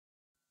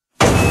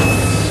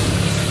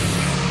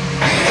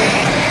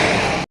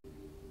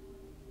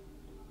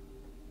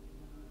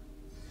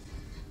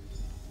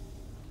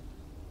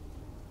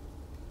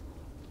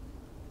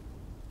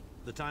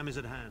The time is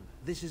at hand.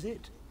 This is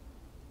it.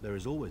 There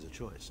is always a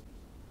choice.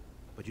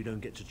 But you don't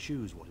get to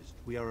choose what is.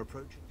 We are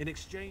approaching. In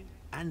exchange.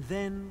 And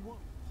then what?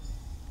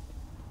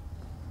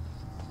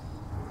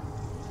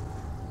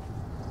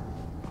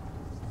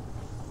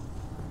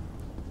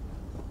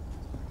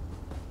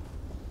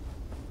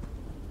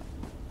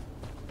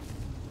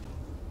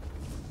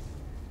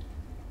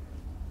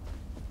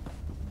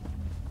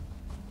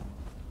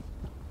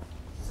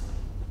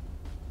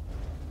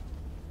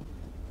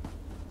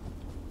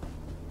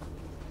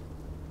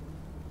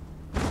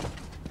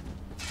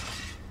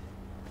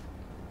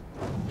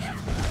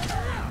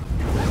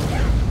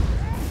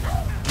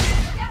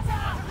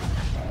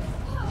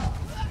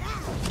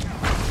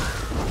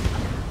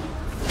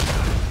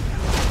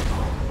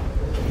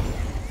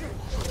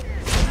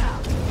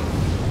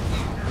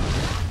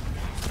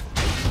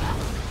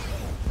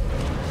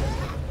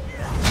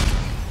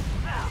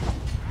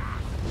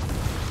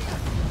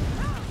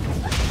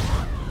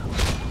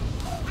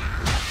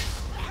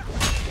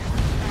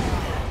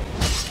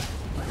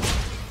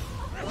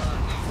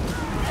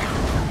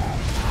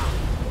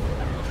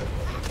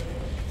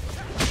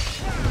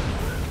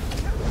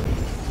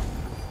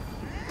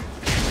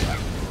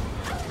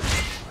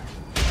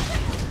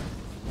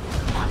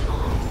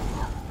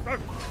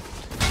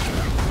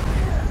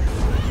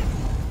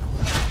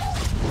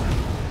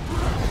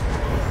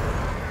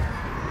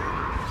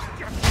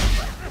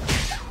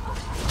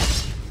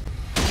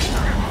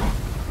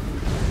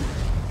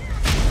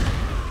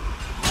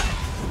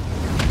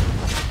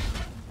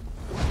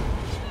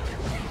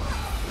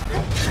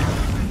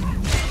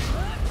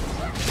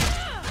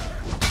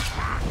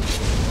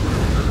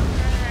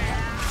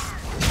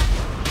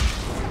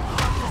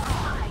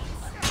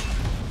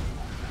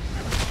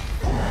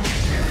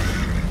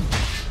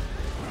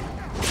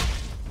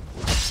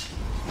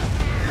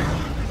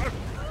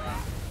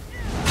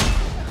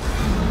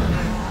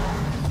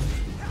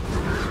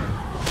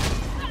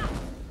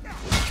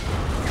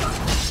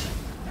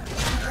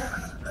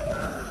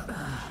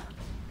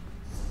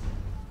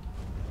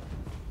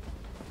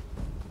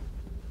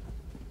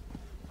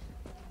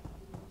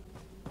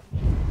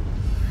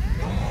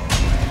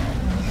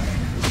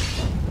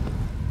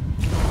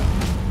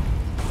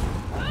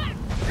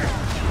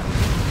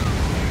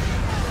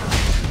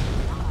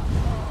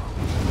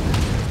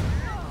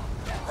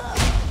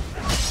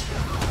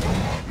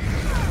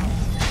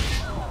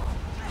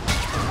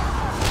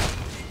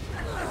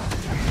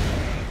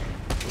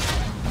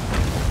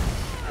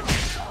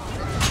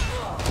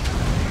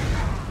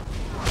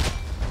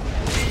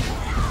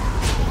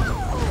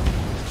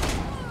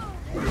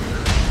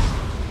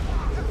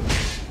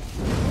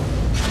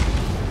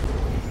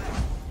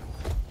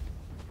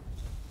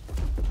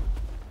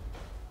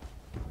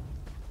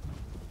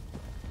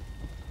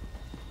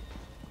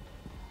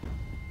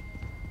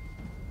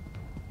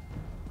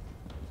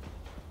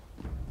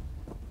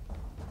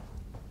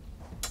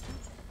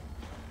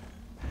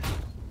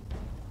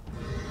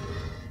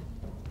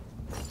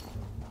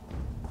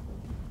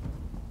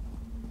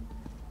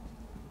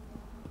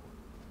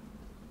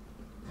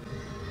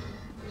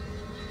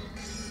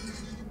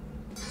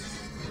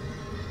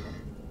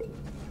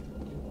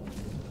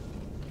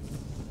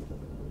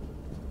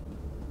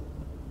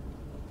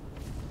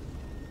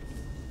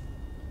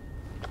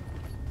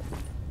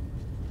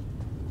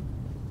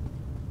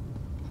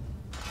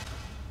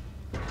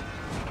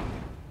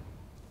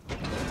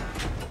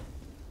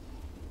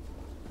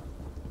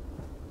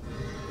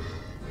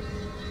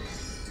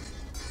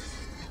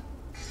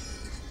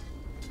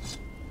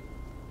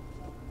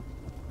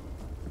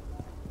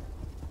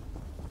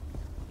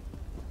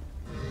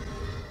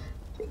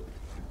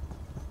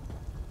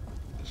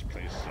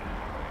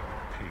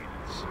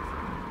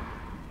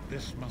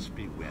 This must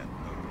be when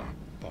the Lock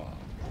Bar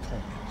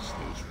torments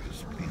those who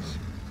displease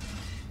him.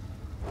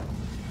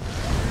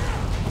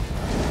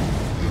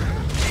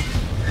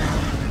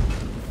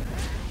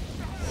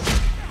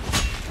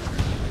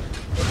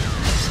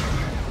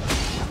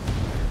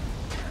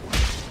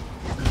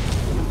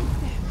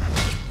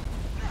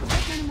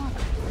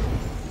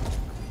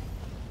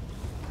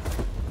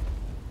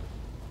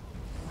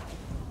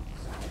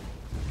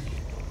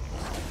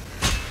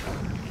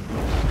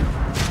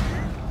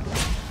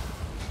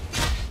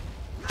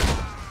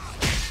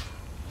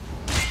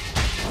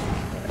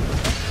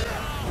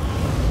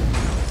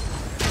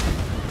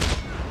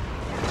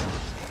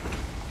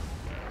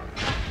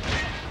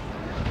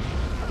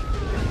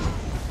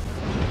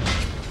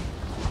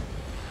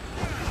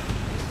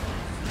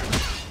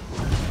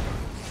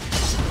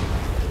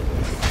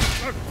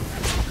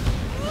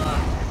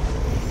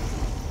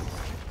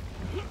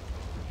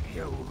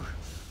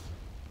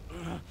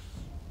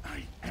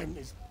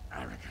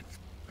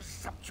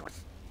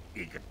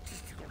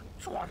 Egotistical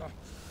twaddle.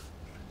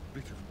 A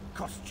bit of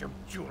costume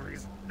jewelry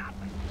is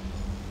nothing.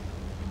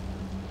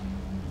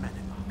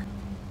 Manimark.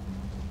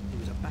 He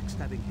was a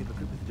backstabbing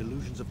hypocrite with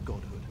delusions of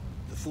godhood.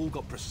 The fool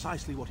got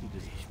precisely what he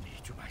deserved. Leave me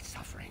to my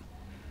suffering.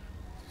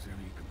 So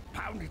you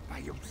compound it by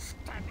your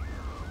stabbing.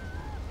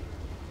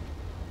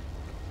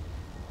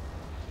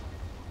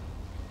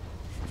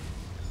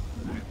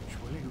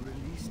 Actually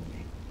released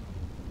me.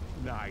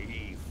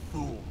 Naive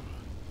fool.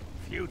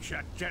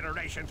 Future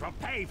generations will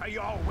pay for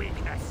your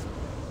weakness.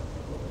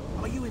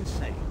 Are you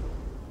insane?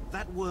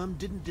 That worm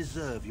didn't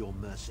deserve your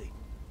mercy.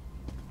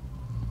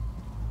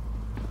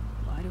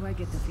 Why do I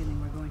get the feeling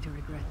we're going to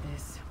regret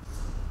this?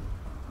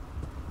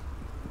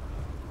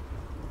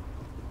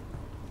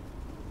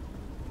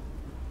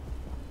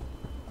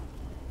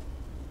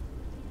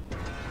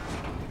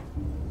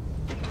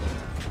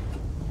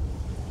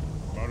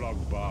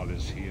 Bal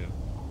is here.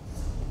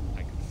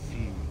 I can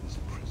feel his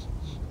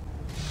presence.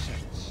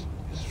 Sense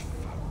his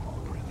foul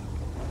breath.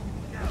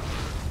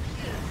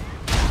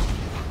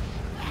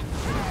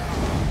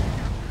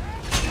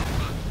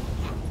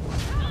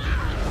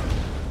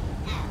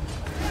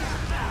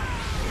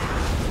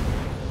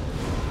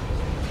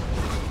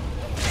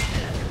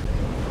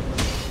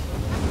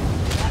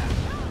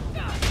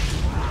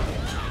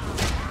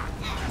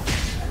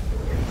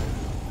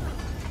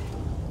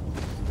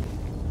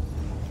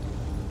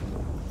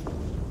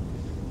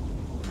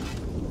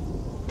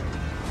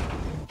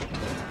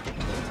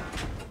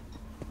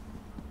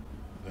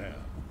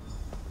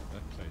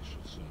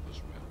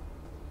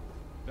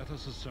 Let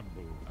us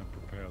assemble and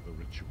prepare the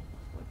ritual.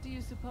 What do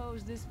you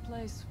suppose this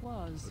place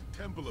was? A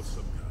temple of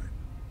some kind.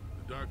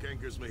 The Dark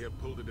Anchors may have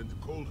pulled it into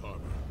Cold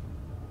Harbor.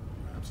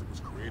 Perhaps it was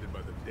created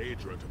by the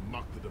Daedra to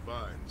mock the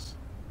Divines.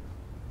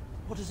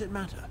 What does it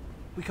matter?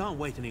 We can't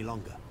wait any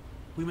longer.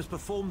 We must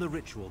perform the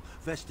ritual.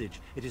 Vestige,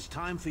 it is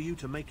time for you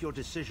to make your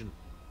decision.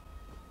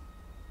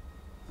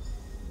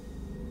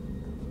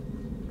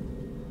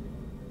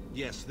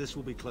 Yes, this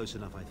will be close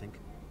enough, I think.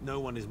 No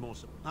one is more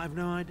so. I've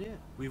no idea.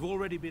 We've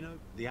already been over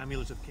the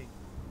Amulet of King.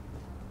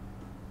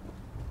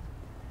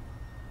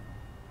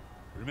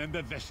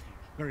 Remember Vestige,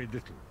 very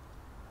little.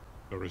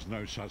 There is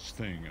no such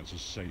thing as a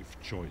safe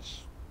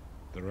choice.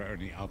 There are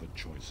only other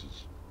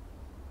choices.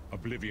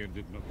 Oblivion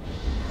did not...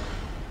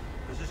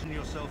 Position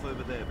yourself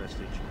over there,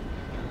 Vestige.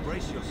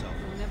 Brace yourself.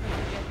 We'll never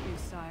forget you,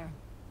 sire.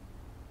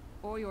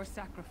 Or your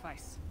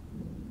sacrifice.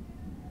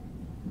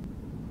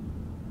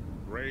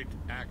 Great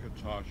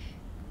Akatosh,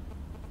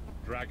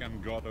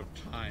 dragon god of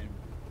time,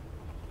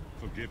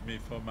 forgive me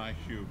for my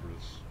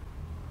hubris.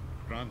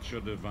 Grant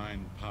your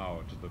divine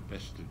power to the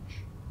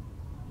Vestige.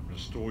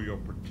 Restore your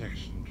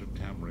protection to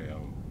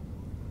Tamriel,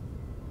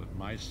 that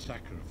my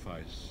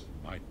sacrifice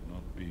might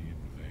not be in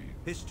vain.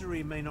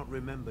 History may not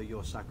remember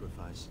your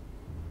sacrifice,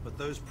 but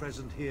those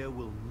present here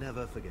will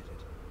never forget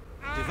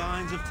it.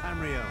 Divines of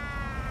Tamriel,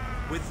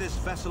 with this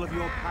vessel of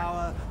your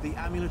power, the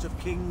Amulet of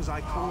Kings,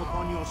 I call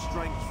upon your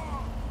strength.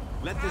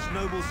 Let this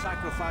noble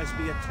sacrifice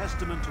be a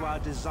testament to our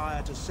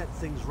desire to set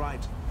things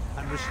right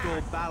and restore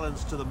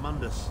balance to the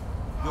Mundus.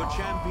 Your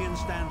champion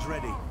stands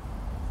ready.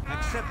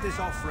 Accept this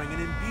offering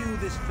and imbue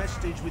this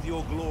vestige with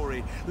your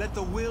glory. Let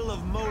the will of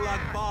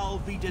Molag Bal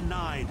be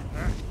denied.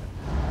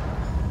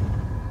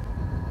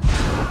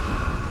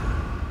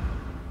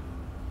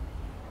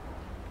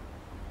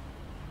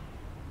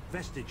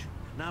 Vestige,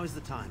 now is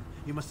the time.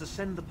 You must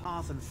ascend the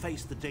path and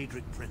face the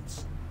Daedric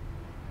Prince.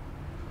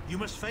 You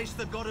must face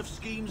the God of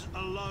Schemes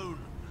alone.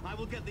 I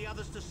will get the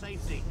others to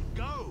safety.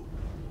 Go!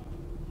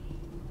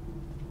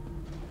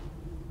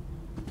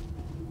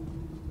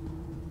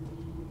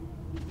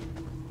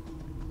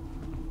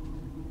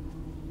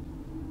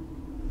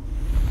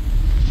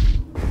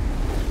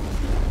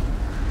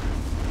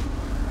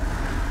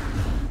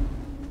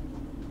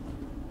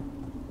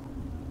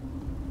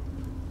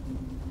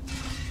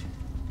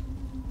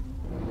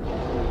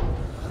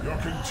 Your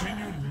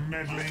continued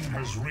meddling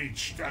has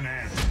reached an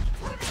end,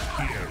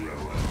 hero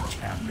of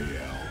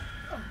Tamriel.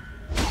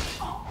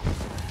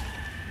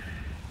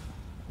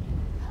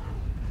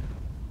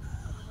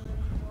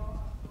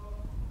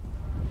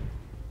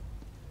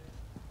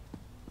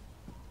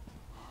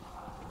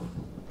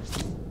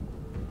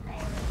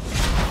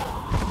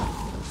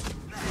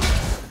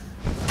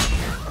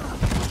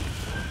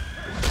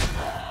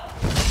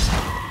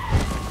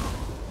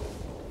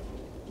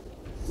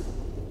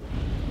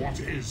 What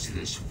is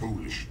this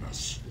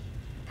foolishness?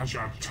 Has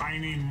your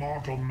tiny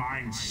mortal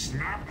mind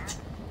snapped?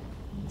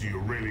 Do you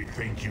really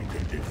think you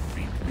can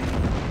defeat me?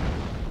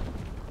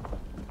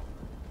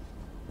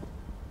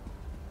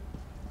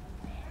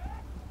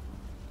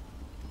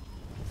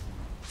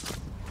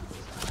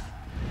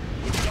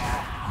 The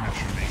dark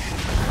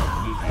machinations of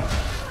Oblivion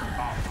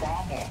are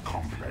far more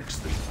complex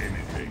than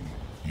anything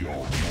your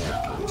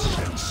mortal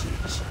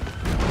senses.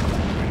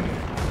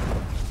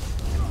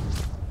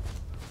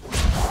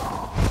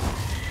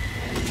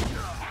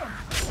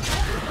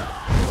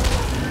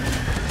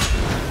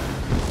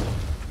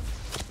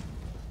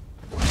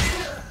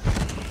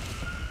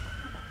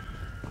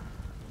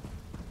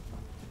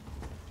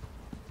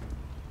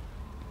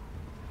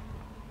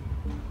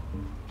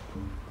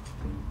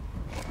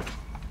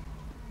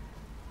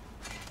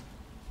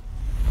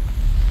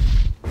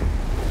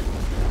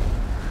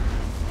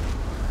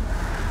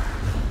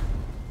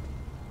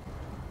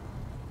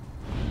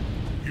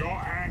 Your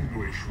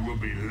anguish will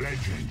be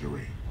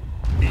legendary,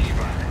 even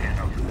in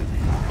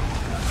Oblivion.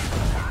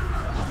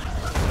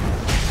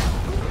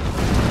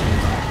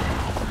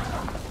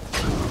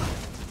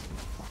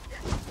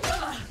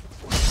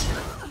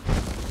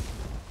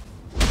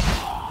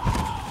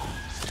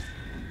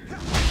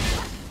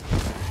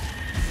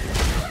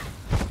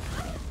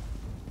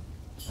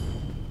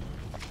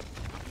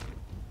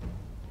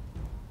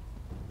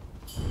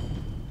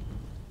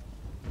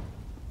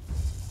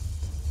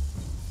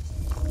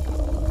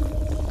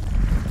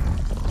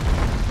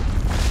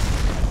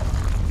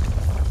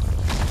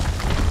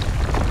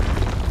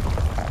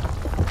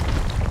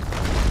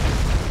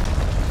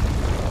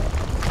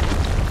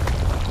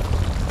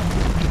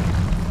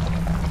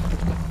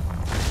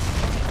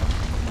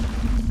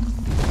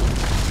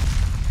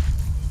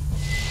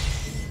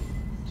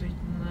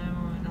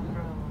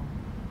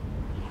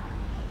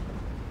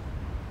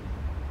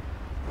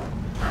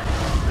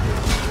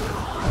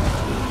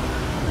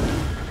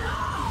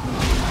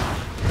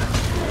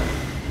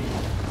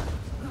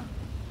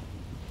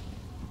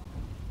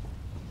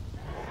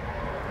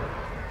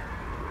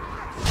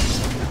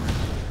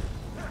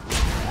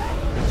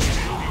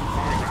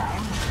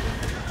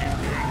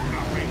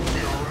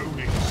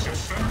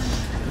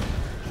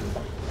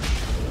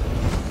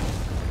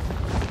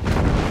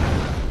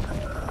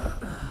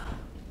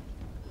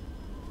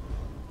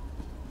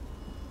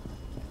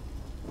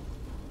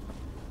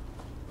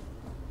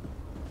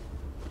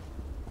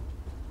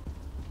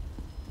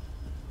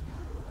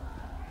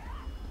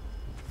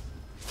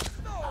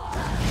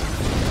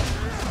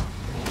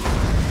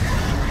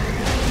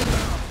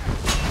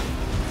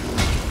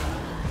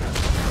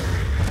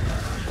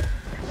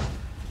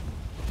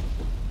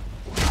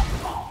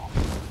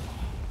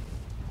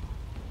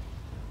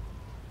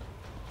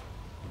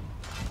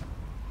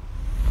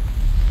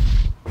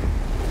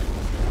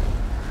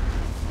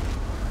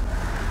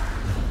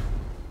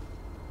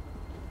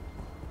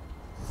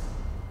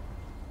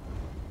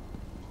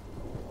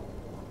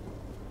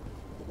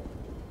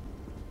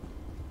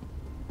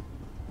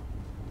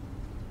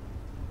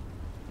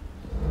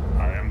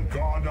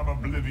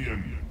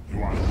 oblivion,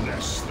 you are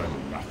less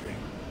than nothing.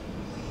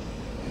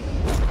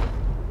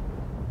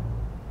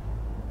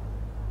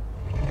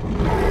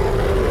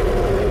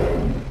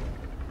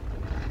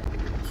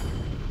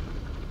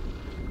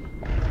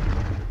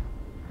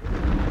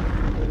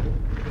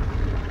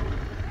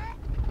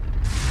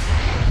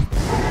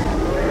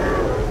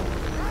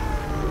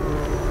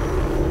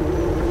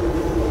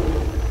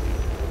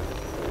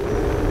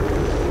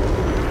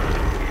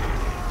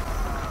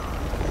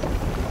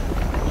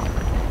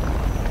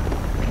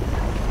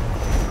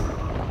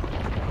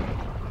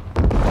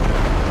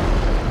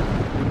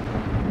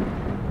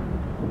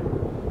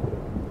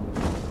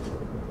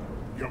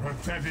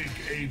 Pathetic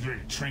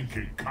Adric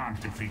trinket can't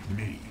defeat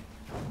me.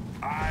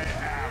 I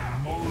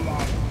am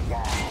Molan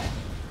Val,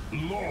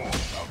 Lord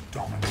of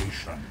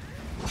Domination.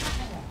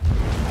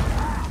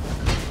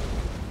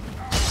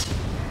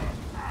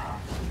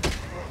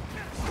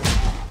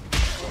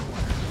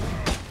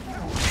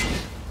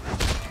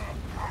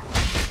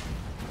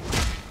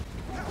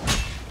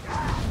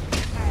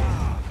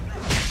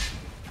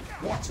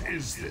 What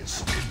is this,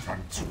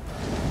 infant?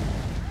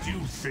 Do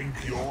you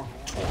think your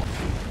torment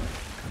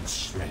can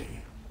slay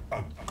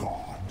a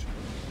god?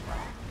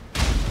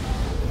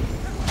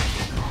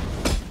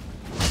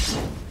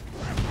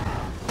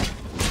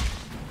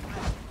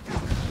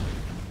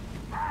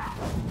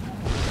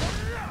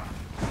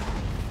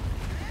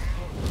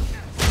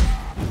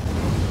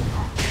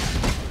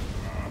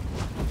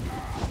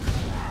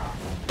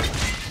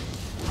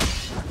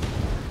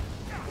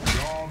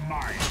 Your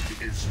mind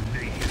is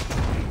naked to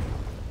me.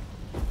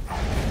 I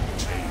can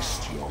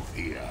taste your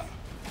fear.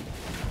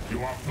 You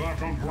are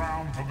fertile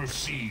ground for the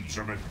seeds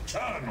of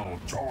eternal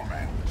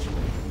torment.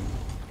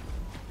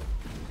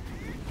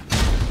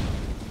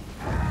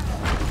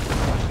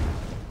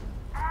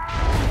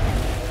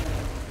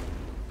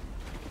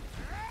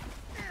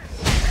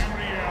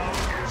 Tamriel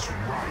is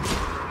right,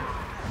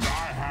 and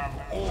I have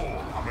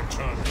all of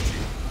eternity.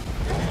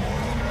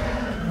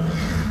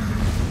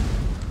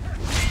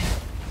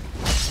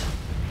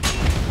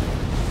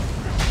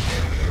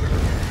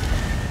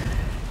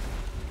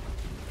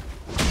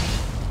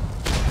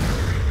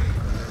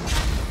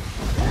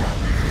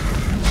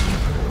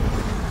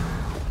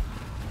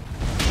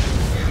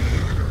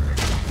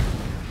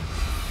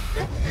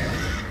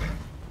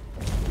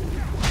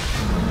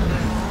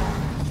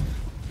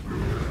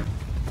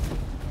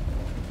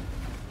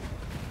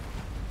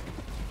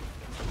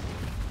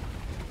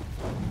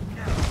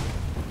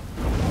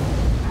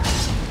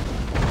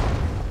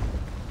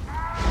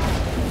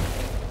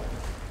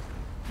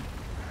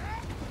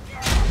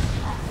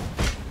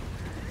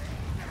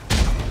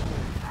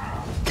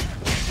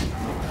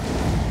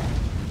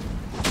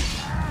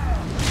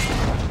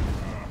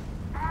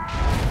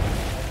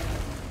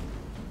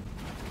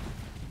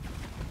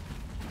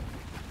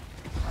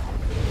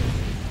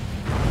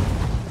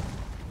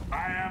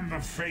 The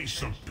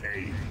face of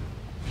pain.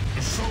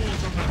 The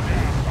souls of the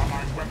damned are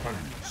my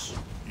weapons.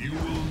 You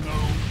will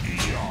know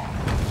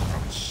eons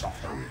of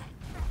suffering.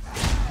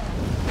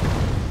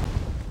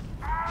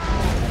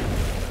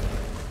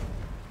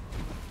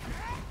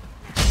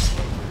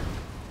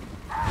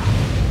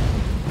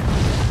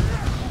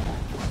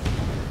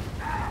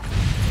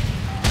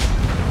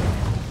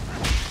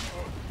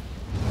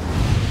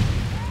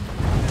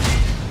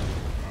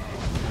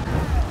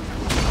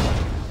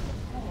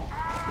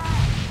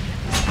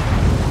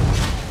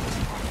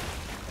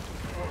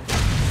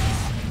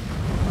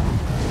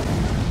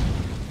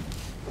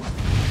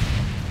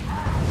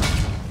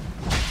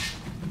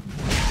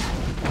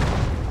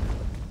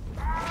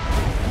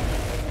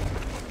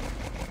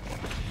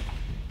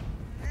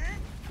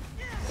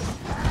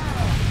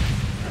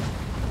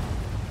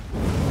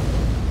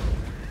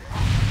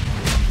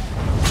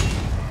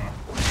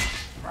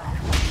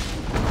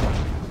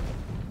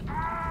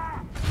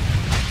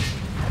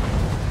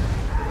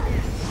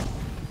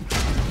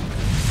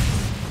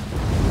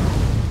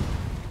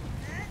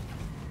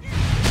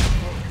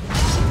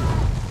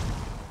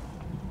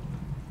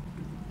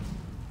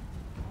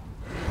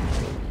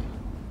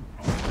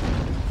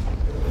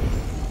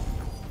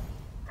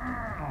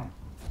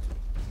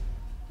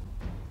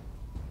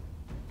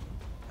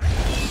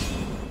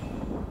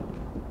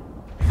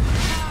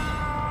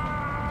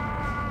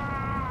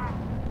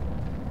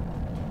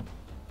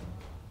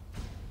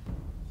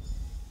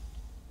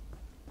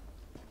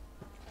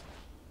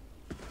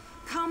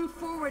 Come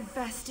forward,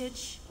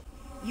 Vestige.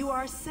 You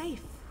are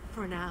safe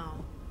for now.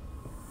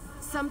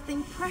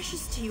 Something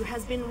precious to you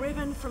has been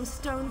riven from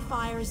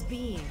Stonefire's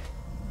being.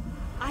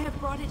 I have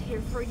brought it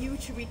here for you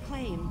to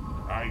reclaim.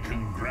 I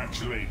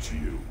congratulate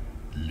you,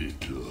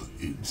 little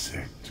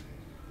insect.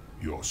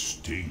 Your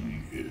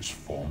sting is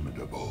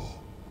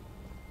formidable.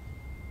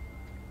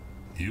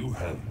 You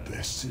have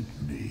bested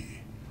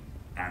me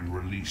and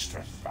released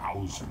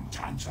 1,000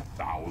 times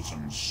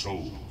 1,000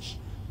 souls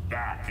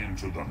back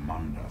into the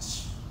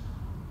Mundus.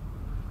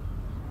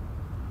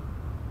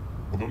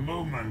 For the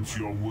moment,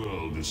 your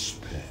world is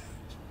spared.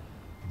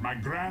 My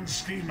grand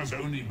scheme has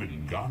only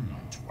begun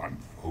to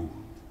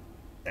unfold.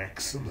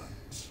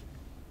 Excellent.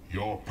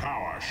 Your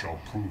power shall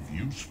prove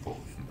useful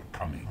in the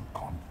coming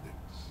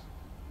conflicts.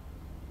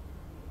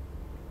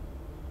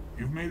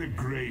 You've made a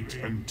great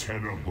and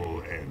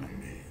terrible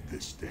enemy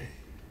this day.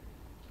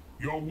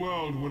 Your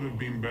world would have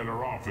been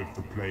better off if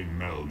the plane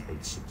meld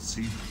had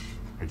succeeded,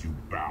 had you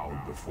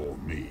bowed before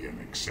me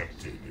and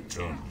accepted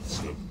eternal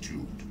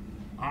servitude.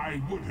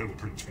 I would have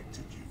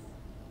protected you.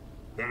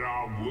 There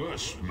are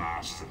worse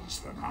masters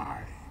than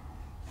I.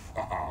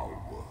 Far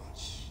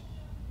worse.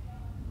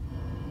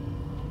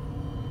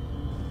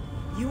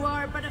 You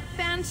are but a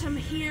phantom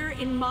here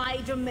in my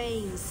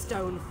domain,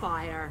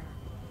 Stonefire.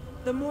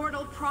 The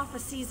mortal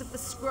prophecies of the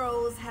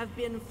scrolls have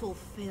been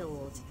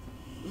fulfilled.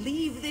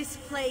 Leave this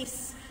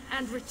place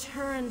and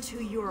return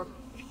to your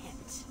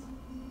pit.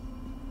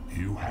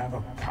 You have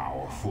a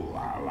powerful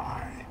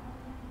ally.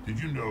 Did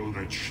you know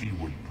that she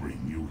would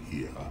bring you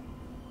here?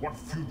 What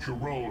future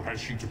role has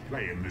she to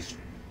play in this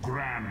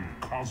grand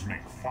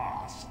cosmic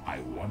farce, I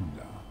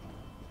wonder?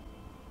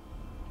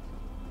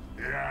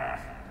 Yeah,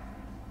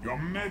 your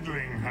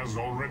meddling has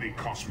already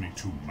cost me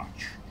too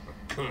much.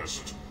 A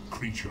cursed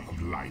creature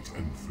of light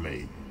and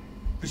flame.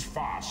 This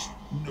farce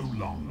no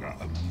longer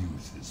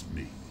amuses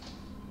me.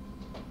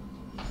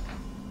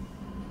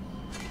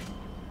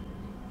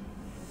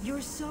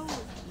 Your soul,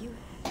 you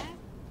have...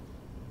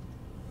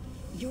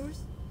 Yours?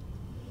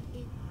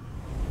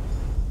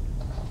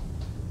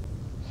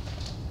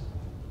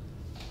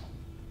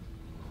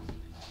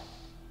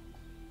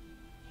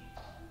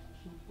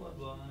 Super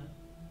bán.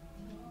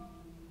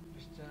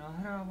 Ještě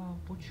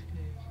nahrávám,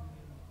 počkej.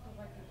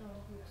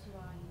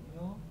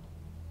 Jo?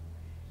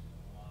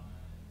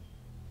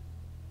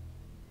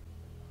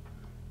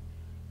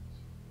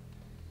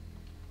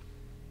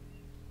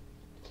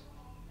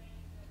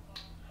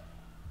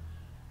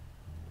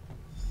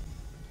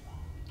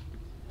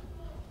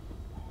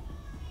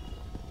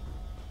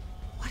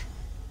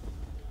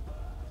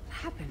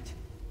 Happened?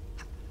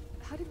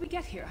 How did we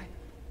get here?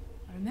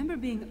 I remember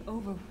being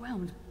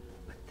overwhelmed,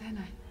 but then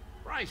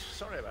I... Right,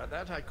 sorry about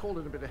that. I called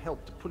in a bit of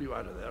help to pull you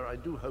out of there. I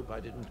do hope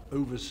I didn't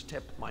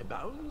overstep my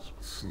bounds.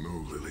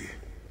 Snow Lily.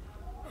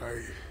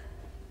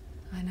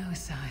 I know,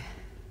 Sai.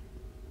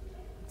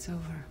 It's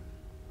over.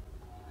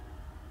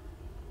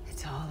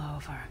 It's all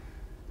over.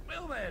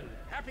 Well then,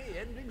 happy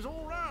endings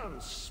all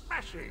round.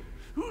 Smashing.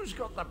 Who's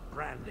got the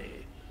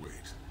brandy? Wait.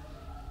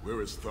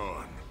 Where is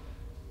Thorn?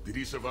 Did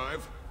he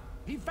survive?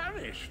 He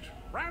vanished.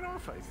 Ran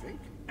off, I think.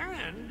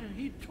 And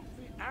he took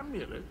the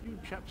amulet you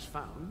chaps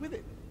found with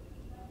him.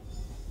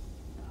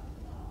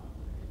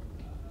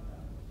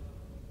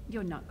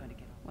 You're not going to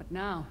get... What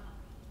now?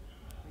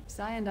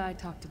 Sai and I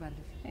talked about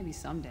it maybe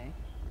someday.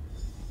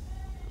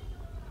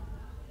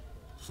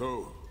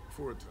 So,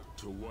 for it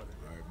to what?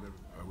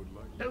 I would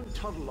like... Don't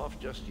toddle off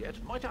just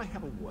yet. Might I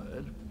have a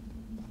word?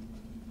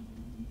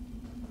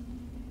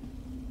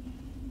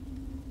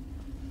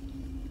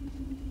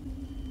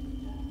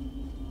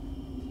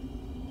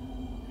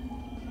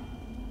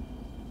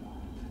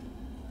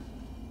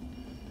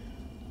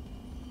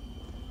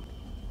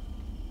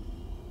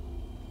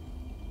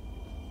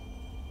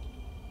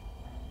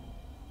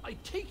 I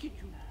take it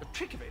you... The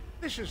trick of it.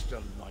 This is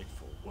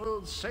delightful.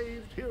 World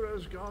saved,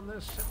 heroes gone their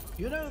separate.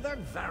 You know,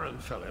 that Varan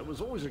fellow was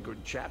always a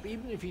good chap,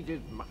 even if he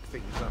did muck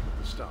things up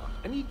at the start.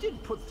 And he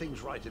did put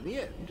things right in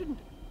the end, didn't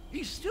he?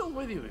 He's still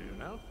with you, you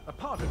know. A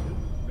part of you,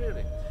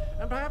 really.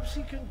 And perhaps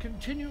he can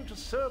continue to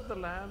serve the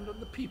land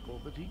and the people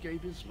that he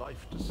gave his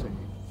life to save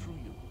through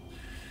you.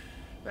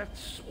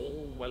 That's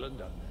all well and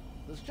done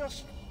then. There's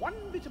just one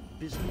bit of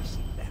business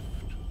left.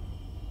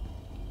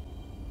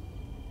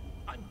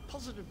 I'm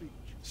positively...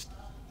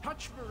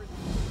 Touch Marie.